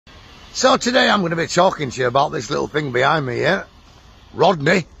So today I'm going to be talking to you about this little thing behind me here.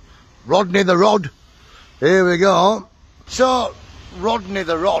 Rodney the Rod. Here we go. So, Rodney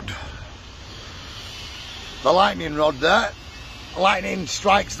the Rod. The lightning rod there. Lightning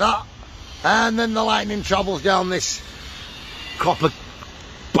strikes that. And then the lightning travels down this copper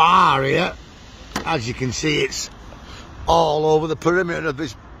bar here. As you can see, it's all over the perimeter of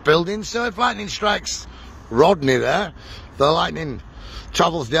this building. So if lightning strikes Rodney there, the lightning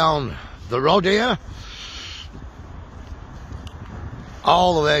travels down the rod here,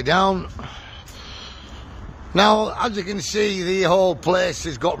 all the way down. Now, as you can see, the whole place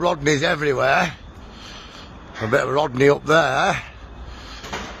has got Rodneys everywhere. A bit of Rodney up there,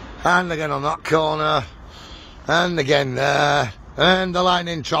 and again on that corner, and again there, and the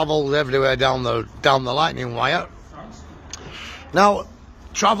lightning travels everywhere down the lightning wire. Now,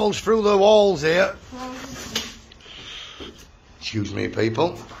 travels through the walls here. Excuse me,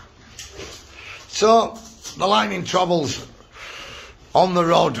 people. So, the lightning travels on the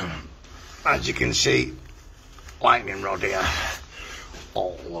rod, as you can see, lightning rod here,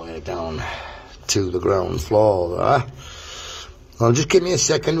 all the way down to the ground floor there. Well, just give me a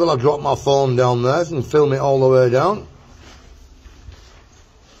second while I drop my phone down there and film it all the way down.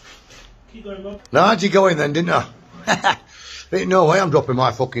 Keep going, Bob. Now, how'd you go in then, didn't I? Ain't no way I'm dropping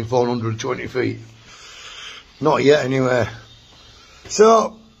my fucking phone 120 feet. Not yet, anyway.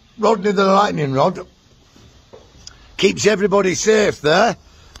 So, Rodney the lightning rod keeps everybody safe there,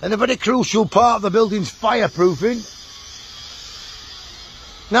 and a very crucial part of the building's fireproofing.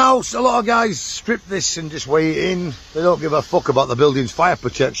 Now, a lot of guys strip this and just weigh it in. They don't give a fuck about the building's fire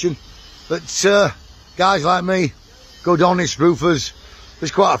protection. But guys like me, good honest roofers,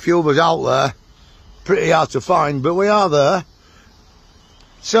 there's quite a few of us out there. Pretty hard to find, but we are there.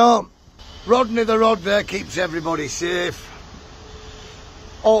 So, Rodney the Rod there keeps everybody safe.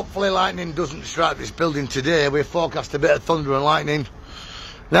 Hopefully lightning doesn't strike this building today. We've forecast a bit of thunder and lightning.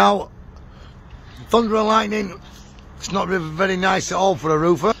 Now, thunder and lightning, it's not really very nice at all for a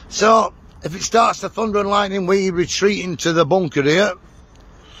roofer. So, if it starts to thunder and lightning, we retreat into the bunker here.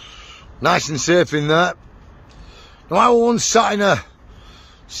 Nice and safe in there. Now, I once sat in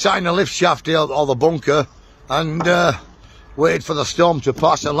a lift shaft here, or the bunker, and waited for the storm to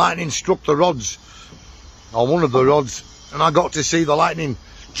pass, and lightning struck the rods, or one of the rods, and I got to see the lightning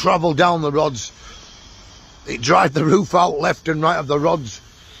travel down the rods. It dried the roof out left and right of the rods.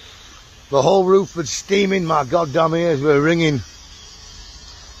 The whole roof was steaming, my goddamn ears were ringing.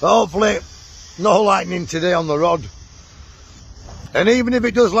 But hopefully, no lightning today on the rod. And even if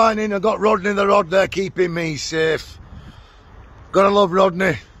it does lightning, I've got Rodney the Rod there keeping me safe. Gotta love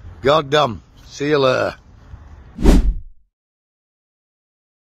Rodney. Goddamn. See you later.